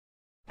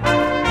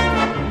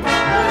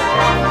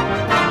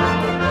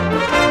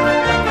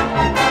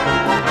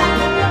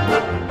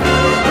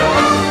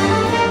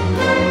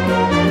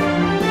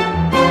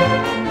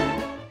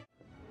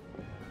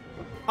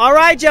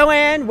right,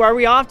 Joanne, where are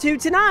we off to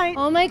tonight?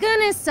 Oh my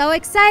goodness, so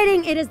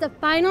exciting. It is the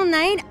final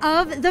night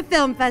of the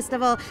film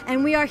festival,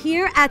 and we are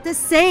here at the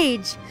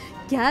Sage.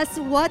 Guess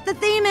what the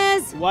theme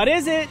is? What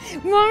is it?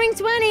 Roaring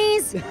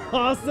 20s.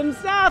 Awesome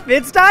stuff.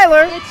 It's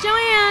Tyler. It's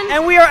Joanne.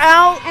 And we are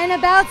out and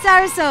about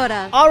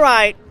Sarasota. All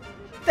right.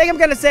 I think I'm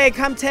going to say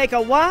come take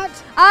a what?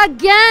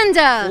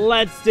 Agenda.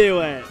 Let's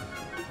do it.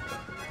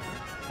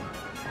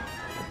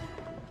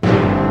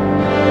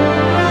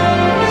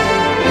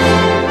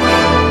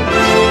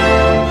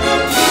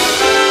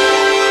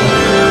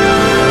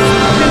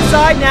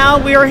 Inside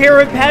now, we are here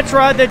with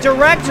Petra, the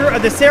director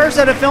of the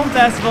Sarasota Film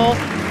Festival.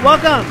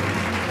 Welcome.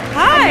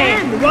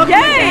 Hi! Welcome.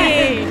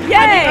 Yay!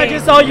 Yay! I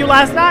just saw you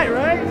last night,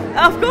 right?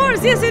 Of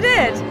course, yes, you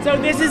did.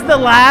 So this is the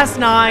last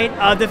night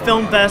of the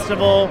film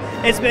festival.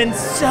 It's been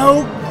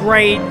so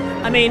great.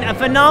 I mean, a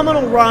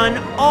phenomenal run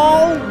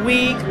all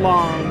week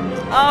long.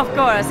 Of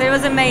course, it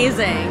was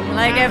amazing.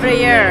 Like every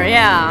year,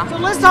 yeah. So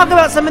let's talk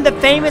about some of the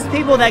famous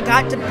people that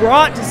got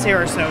brought to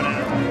Sarasota.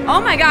 Oh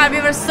my God,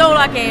 we were so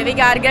lucky. We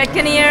got Greg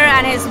Kinnear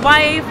and his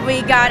wife.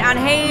 We got Anne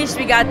Heche.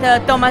 We got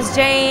Thomas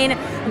Jane.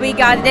 We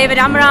got David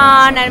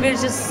Amran, and we're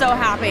just so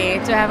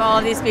happy to have all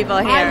of these people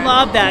here. I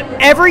love that.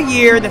 Every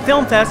year, the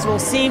film festival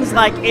seems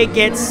like it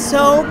gets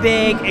so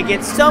big. It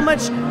gets so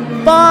much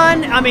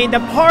fun. I mean, the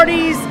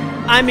parties.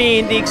 I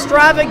mean, the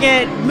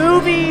extravagant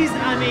movies.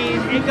 I mean,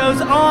 it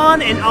goes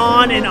on and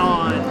on and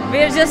on.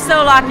 We're just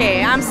so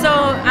lucky. I'm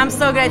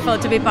so grateful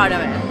to be part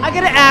of it. I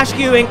gotta ask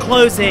you in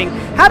closing,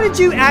 how did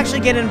you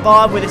actually get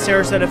involved with the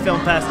Sarasota Film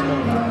Festival?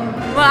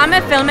 Well, I'm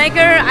a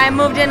filmmaker. I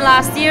moved in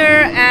last year,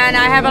 and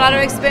I have a lot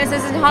of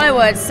experiences in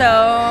Hollywood,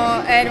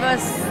 so it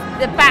was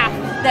the path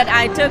that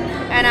I took,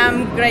 and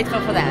I'm grateful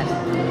for that.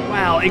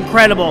 Wow,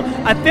 incredible.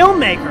 A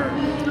filmmaker.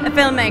 A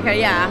filmmaker,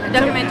 yeah, a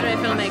documentary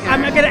filmmaker.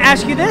 I'm going to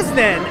ask you this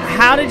then.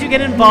 How did you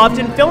get involved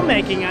in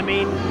filmmaking? I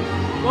mean,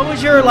 what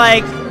was your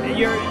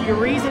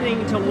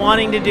reasoning to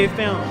wanting to do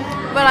film?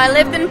 Well, I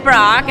lived in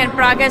Prague, and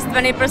Prague has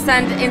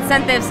 20%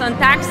 incentives on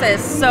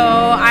taxes, so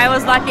I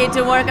was lucky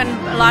to work on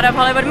a lot of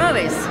Hollywood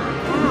movies.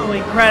 Oh,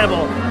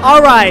 incredible.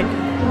 All right.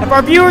 If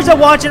our viewers are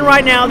watching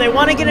right now, they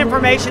want to get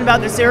information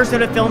about the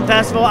Sarasota Film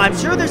Festival, I'm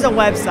sure there's a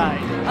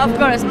website. Of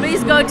course.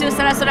 Please go to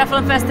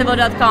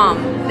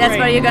sarasotafilmfestival.com. That's Great.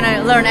 where you're going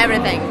to learn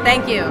everything.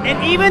 Thank you.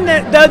 And even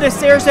though the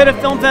Sarasota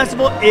Film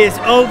Festival is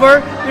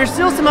over, there's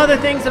still some other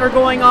things that are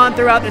going on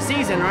throughout the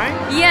season, right?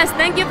 Yes,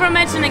 thank you for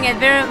mentioning it.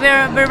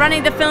 We're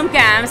running the film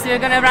camps. We're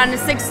going to run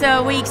 6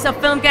 weeks of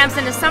film camps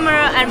in the summer,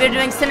 and we're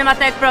doing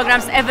Cinematheque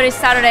programs every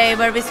Saturday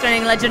where we're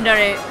screening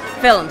legendary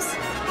films.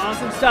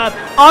 Awesome stuff.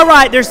 All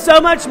right, there's so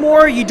much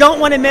more. You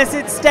don't want to miss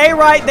it. Stay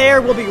right there.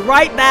 We'll be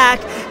right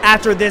back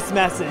after this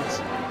message.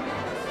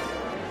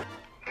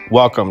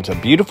 Welcome to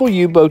Beautiful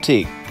You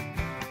Boutique.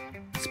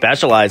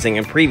 Specializing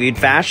in previewed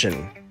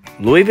fashion.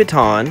 Louis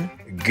Vuitton,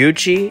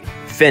 Gucci,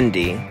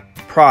 Fendi,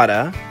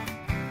 Prada,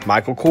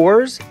 Michael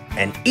Kors,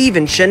 and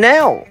even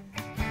Chanel.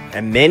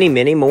 And many,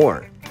 many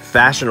more.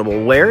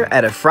 Fashionable wear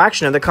at a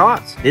fraction of the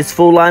cost. This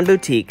full-line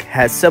boutique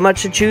has so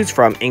much to choose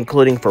from,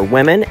 including for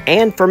women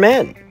and for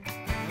men.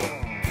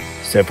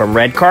 So from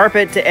red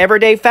carpet to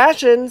everyday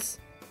fashions,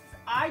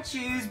 I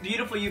choose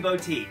Beautiful You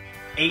Boutique,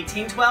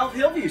 1812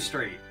 Hillview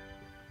Street.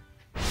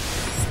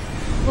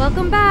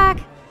 Welcome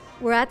back.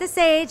 We're at the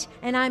Sage,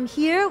 and I'm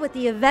here with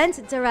the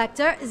event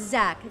director,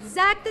 Zach.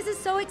 Zach, this is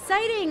so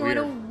exciting. What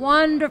a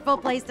wonderful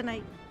place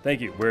tonight. Thank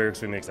you. We're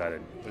extremely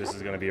excited. This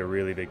is going to be a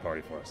really big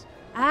party for us.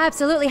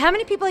 Absolutely. How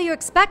many people are you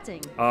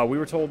expecting? We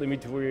were told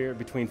we're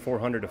between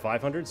 400 to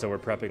 500, so we're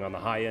prepping on the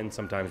high end.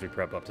 Sometimes we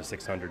prep up to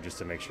 600 just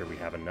to make sure we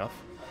have enough.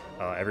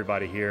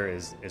 Everybody here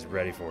is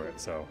ready for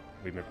it, so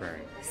we've been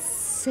preparing.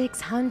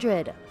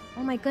 600.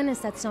 Oh my goodness,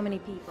 that's so many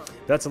people.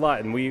 That's a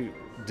lot, and we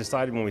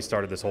decided when we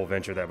started this whole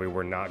venture that we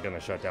were not going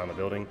to shut down the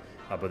building,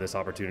 but this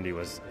opportunity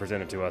was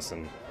presented to us,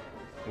 and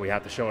we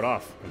have to show it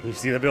off. You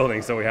see the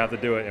building, so we have to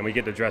do it, and we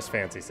get to dress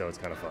fancy, so it's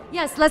kind of fun.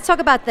 Yes, let's talk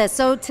about this.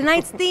 So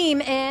tonight's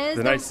theme is...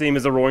 Tonight's theme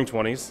is the Roaring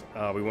 20s.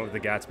 We went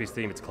with the Gatsby's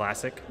theme. It's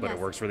classic, but Yes.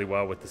 it works really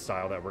well with the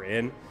style that we're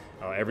in.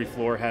 Every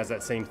floor has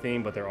that same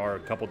theme, but there are a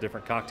couple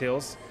different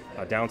cocktails.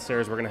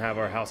 Downstairs, we're going to have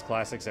our house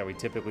classics that we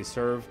typically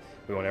serve.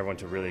 We want everyone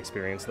to really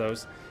experience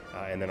those.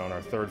 And then on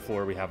our third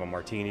floor, we have a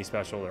martini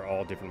special. They're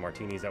all different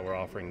martinis that we're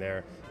offering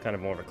there. Kind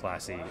of more of a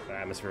classy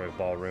atmospheric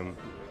ballroom.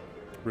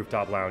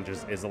 Rooftop lounge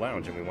is the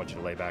lounge, and we want you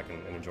to lay back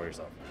and enjoy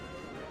yourself.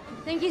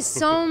 Thank you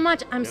so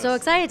much. I'm so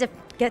excited to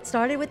get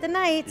started with the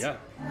night. Yeah.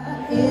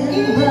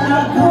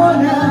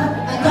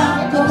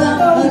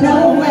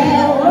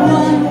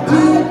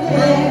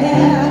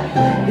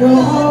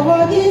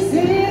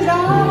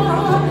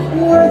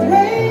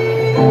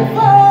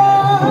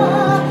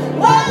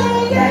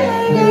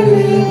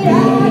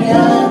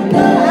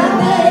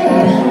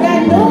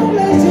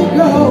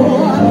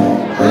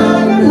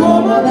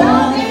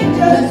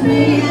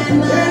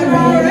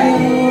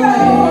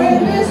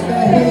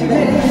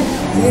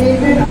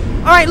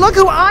 All right, look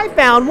who I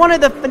found, one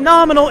of the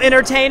phenomenal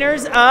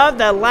entertainers of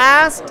the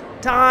last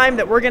time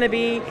that we're going to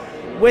be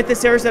with the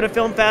Sarasota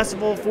Film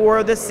Festival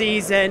for the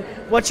season.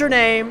 What's your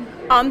name?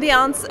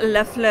 Ambiance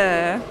Le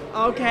Fleur.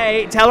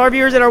 Okay, tell our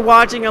viewers that are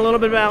watching a little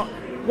bit about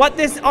what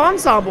this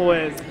ensemble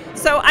is.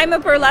 So I'm a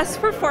burlesque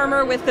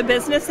performer with the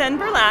Business and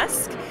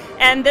Burlesque,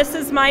 and this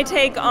is my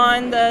take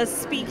on the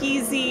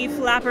speakeasy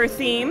flapper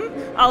theme,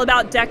 all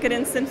about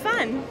decadence and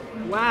fun.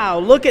 Wow,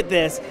 look at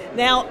this.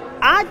 Now,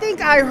 I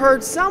think I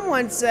heard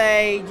someone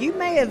say you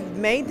may have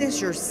made this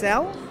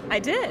yourself? I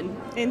did,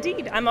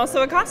 indeed. I'm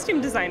also a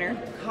costume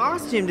designer.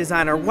 Costume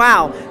designer,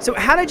 wow. So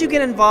how did you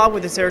get involved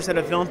with the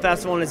Sarasota Film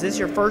Festival, and is this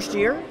your first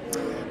year?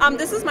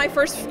 This is my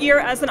first year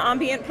as an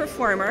ambient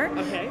performer,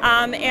 Okay.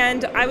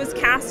 And I was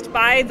cast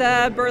by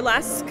the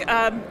burlesque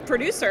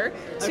producer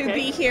to Okay.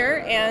 be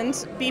here and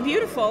be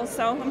beautiful,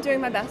 so I'm doing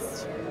my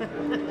best.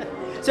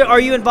 So are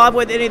you involved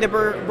with any of the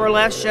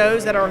burlesque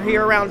shows that are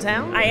here around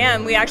town? I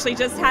am. We actually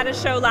just had a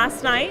show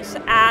last night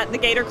at the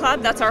Gator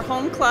Club. That's our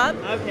home club.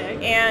 Okay.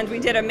 And we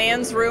did a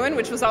Man's Ruin,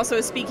 which was also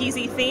a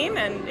speakeasy theme,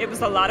 and it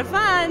was a lot of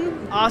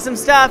fun. Awesome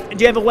stuff. Do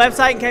you have a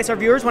website in case our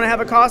viewers want to have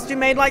a costume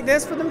made like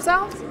this for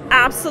themselves?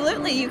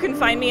 Absolutely. You can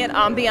find me at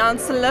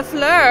Ambiance Le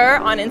Fleur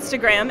on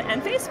Instagram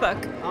and Facebook.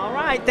 All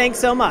right, thanks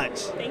so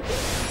much. Thank you.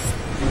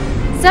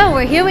 So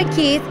we're here with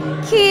Keith.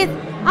 Keith,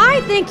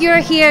 I think you're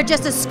here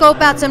just to scope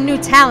out some new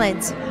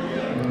talent.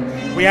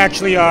 We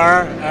actually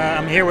are.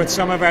 I'm here with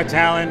some of our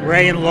talent,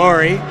 Ray and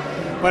Lori.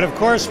 But of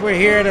course, we're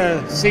here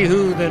to see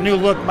who the new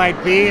look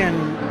might be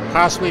and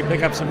possibly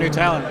pick up some new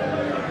talent.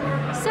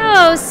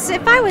 So,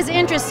 if I was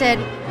interested,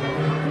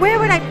 where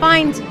would I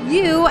find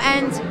you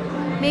and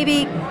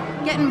maybe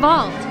get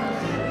involved?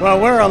 Well,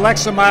 we're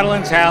Alexa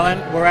Modeling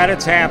Talent. We're out of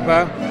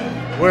Tampa.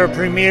 We're a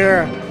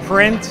premier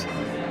print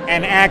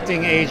and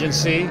acting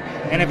agency.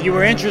 And if you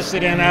were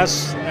interested in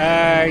us,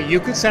 you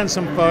could send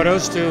some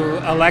photos to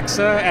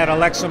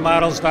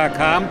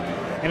alexa@alexamodels.com.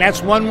 And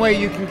that's one way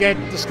you can get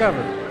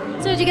discovered.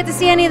 So, did you get to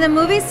see any of the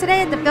movies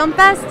today at the Film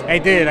Fest? I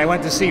did. I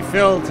went to see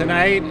Phil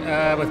tonight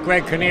with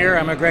Greg Kinnear.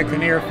 I'm a Greg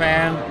Kinnear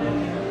fan.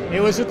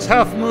 It was a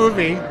tough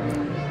movie.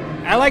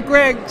 I like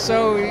Greg,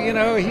 so you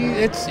know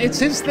it's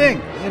his thing.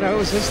 You know, it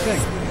was his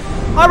thing.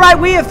 All right,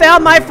 we have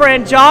found my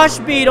friend Josh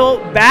Beadle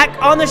back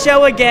on the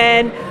show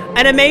again.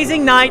 An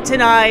amazing night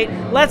tonight.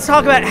 Let's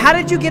talk about how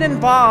did you get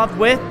involved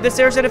with the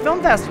Sarasota Film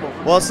Festival?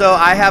 Well, so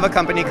I have a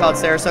company called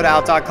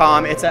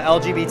SarasotaOut.com. It's an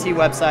LGBT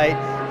website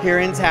here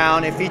in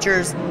town. It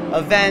features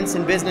events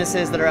and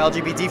businesses that are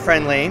LGBT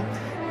friendly.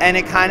 And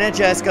it kind of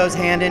just goes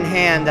hand in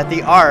hand that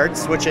the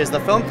arts, which is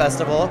the film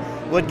festival,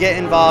 would get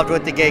involved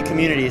with the gay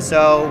community.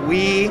 So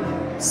we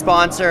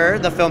sponsor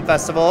the film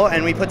festival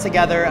and we put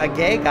together a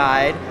gay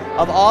guide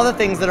of all the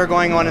things that are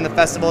going on in the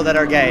festival that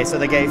are gay. So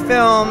the gay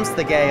films,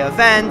 the gay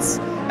events,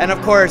 and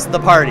of course the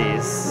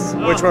parties,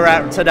 which we're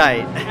at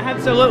tonight.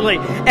 Absolutely.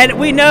 And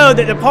we know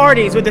that the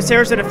parties with the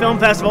Sarasota Film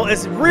Festival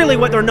is really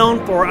what they're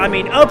known for. I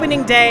mean,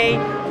 opening day,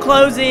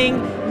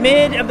 closing,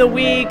 mid of the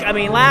week. I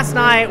mean, last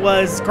night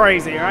was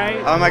crazy, right?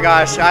 Oh my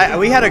gosh,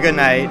 we had a good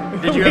night.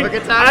 Did you have a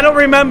good time? I don't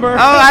remember. Oh,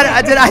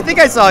 I did. I think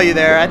I saw you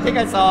there. I think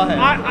I saw him.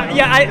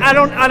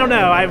 I don't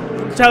know. I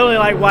totally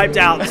like wiped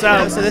out.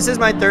 So this is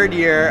my third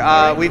year.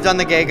 We've done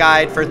the gay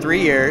guide for 3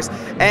 years,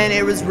 and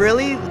it was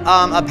really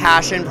a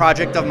passion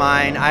project of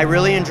mine. I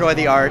really enjoy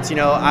the arts. You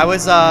know, I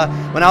was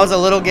when I was a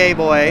little gay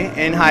boy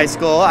in high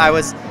school, I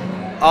was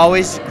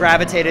always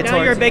gravitated now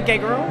towards. You're a big gay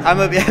girl?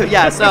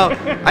 Yeah. So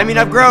I mean,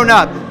 I've grown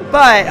up,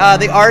 but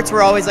the arts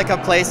were always like a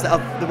place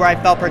where I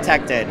felt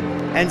protected.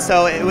 And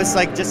so it was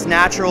like just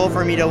natural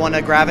for me to want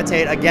to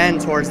gravitate again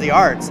towards the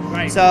arts.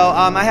 Right. So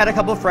I had a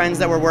couple friends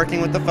that were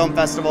working with the film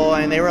festival,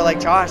 and they were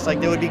like, Josh,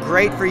 like it would be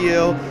great for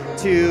you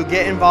to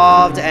get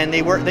involved. And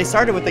they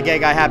started with the Gay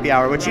Guy Happy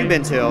Hour, which you've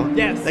been to.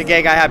 Yes. The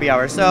Gay Guy Happy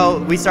Hour.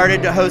 So we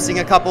started hosting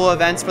a couple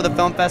events for the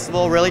film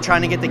festival, really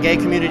trying to get the gay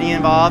community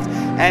involved,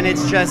 and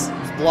it's just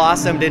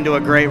blossomed into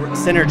a great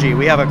synergy.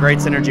 We have a great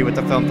synergy with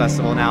the film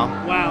festival now.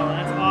 Wow,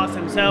 that's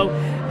awesome. So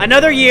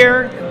another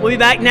year, we'll be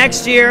back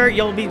next year.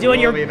 You'll be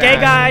doing your gay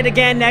guide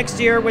again next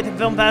year with the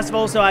film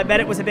festival, so I bet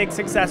it was a big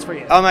success for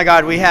you. Oh my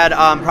God, we had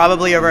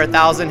probably over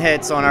 1,000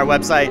 hits on our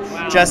website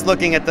just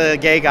looking at the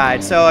gay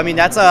guide. So I mean,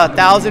 that's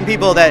 1,000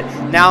 people that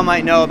now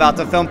might know about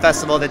the film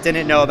festival that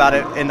didn't know about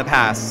it in the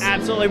past.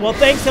 Absolutely. Well,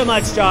 thanks so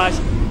much, Josh.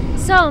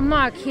 So,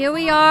 Mark, here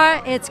we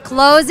are. It's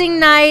closing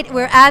night.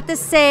 We're at the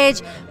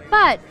stage,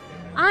 but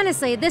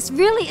honestly, this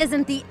really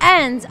isn't the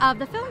end of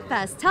the Film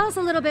Fest. Tell us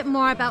a little bit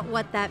more about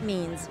what that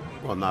means.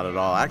 Well, not at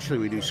all. Actually,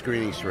 we do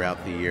screenings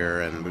throughout the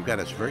year, and we've got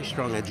a very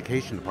strong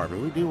education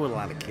department. We deal with a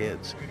lot of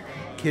kids.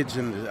 Kids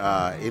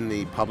in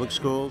the public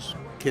schools,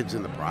 kids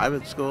in the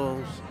private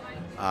schools.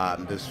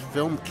 This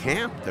film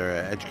camp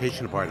their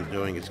education department is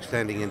doing is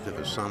extending into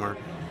the summer.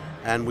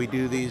 And we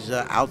do these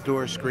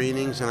outdoor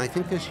screenings, and I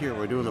think this year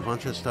we're doing a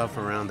bunch of stuff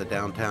around the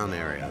downtown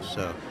area.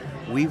 So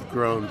we've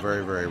grown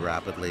very, very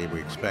rapidly.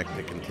 We expect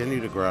to continue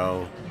to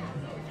grow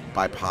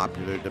by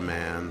popular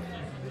demand.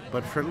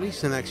 But for at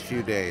least the next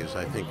few days,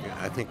 I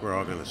think we're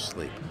all going to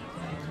sleep.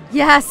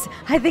 Yes,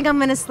 I think I'm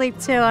going to sleep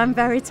too. I'm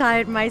very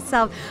tired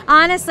myself.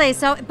 Honestly,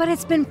 but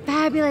it's been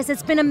fabulous.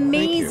 It's been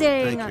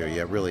amazing. Thank you.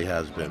 Yeah, it really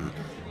has been.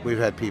 we've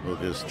had people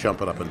just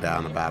jumping up and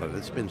down about it.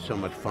 It's been so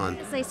much fun.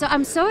 So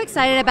I'm so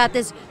excited about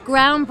this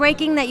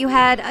groundbreaking that you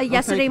had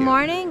yesterday Thank you.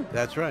 morning.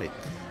 That's right.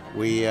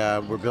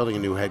 We're building a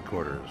new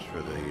headquarters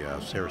for the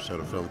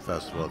Sarasota Film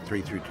Festival at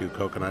 332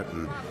 Coconut,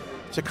 and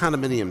it's a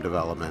condominium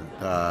development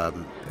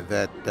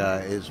that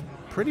is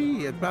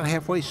about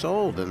halfway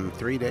sold in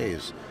 3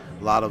 days.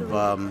 A lot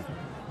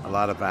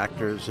of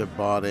actors have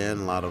bought in,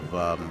 a lot of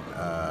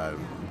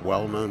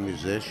well-known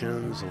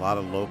musicians, a lot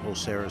of local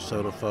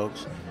Sarasota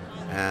folks,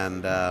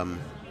 and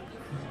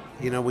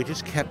we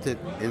just kept it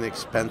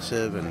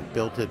inexpensive and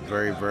built it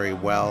very, very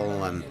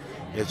well, and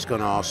it's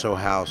going to also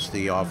house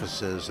the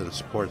offices and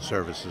support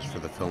services for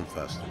the film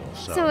festival.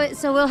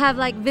 So we'll have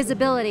like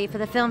visibility for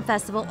the film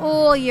festival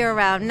all year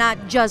round,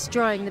 not just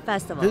during the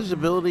festival.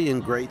 Visibility in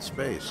great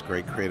space,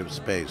 great creative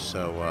space.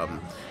 So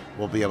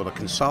we'll be able to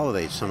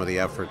consolidate some of the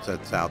efforts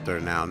that's out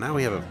there now. Now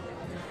we have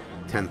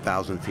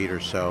 10,000 feet or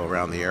so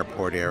around the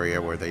airport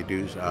area where they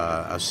do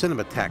a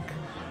Cinematheque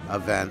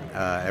event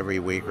every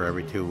week or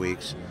every 2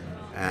 weeks.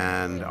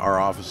 And our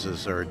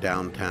offices are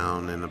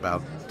downtown in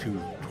about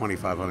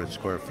 2,500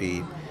 square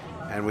feet,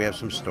 and we have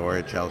some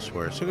storage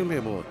elsewhere. So we're going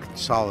to be able to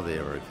consolidate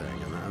everything,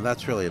 and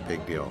that's really a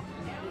big deal.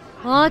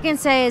 All I can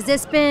say is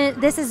this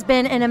has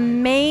been an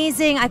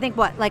amazing, I think,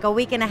 like a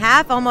week and a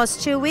half,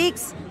 almost 2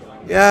 weeks?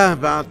 Yeah,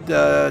 about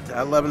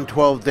 11,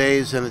 12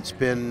 days, and it's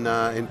been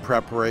in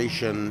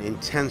preparation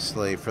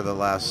intensely for the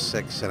last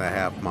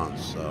 6.5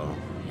 months. So.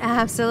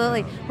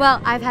 Absolutely.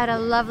 Well, I've had a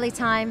lovely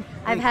time.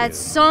 I've had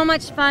so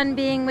much fun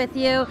being with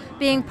you,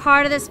 being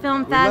part of this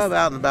film fest. We love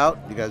Out and About.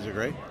 You guys are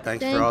great.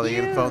 Thanks for all the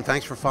info, and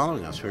thanks for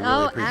following us. We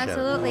really appreciate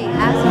absolutely. it.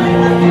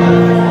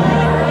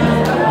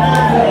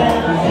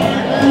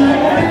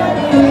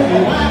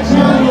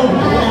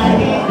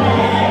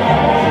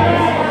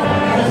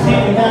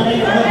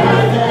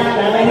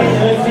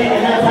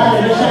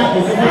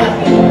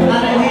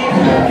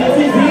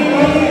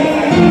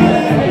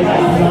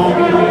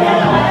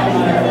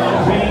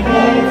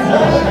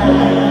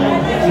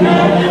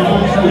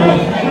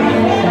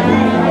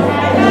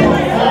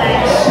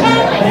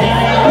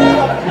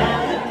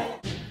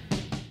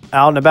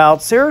 Out and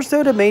About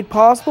Sarasota made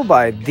possible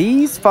by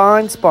these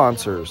fine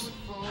sponsors.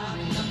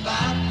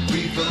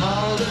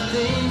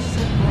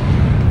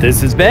 This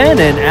has been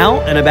an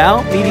Out and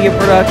About media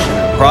production,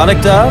 a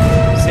product of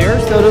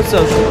Sarasota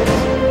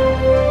Socialists.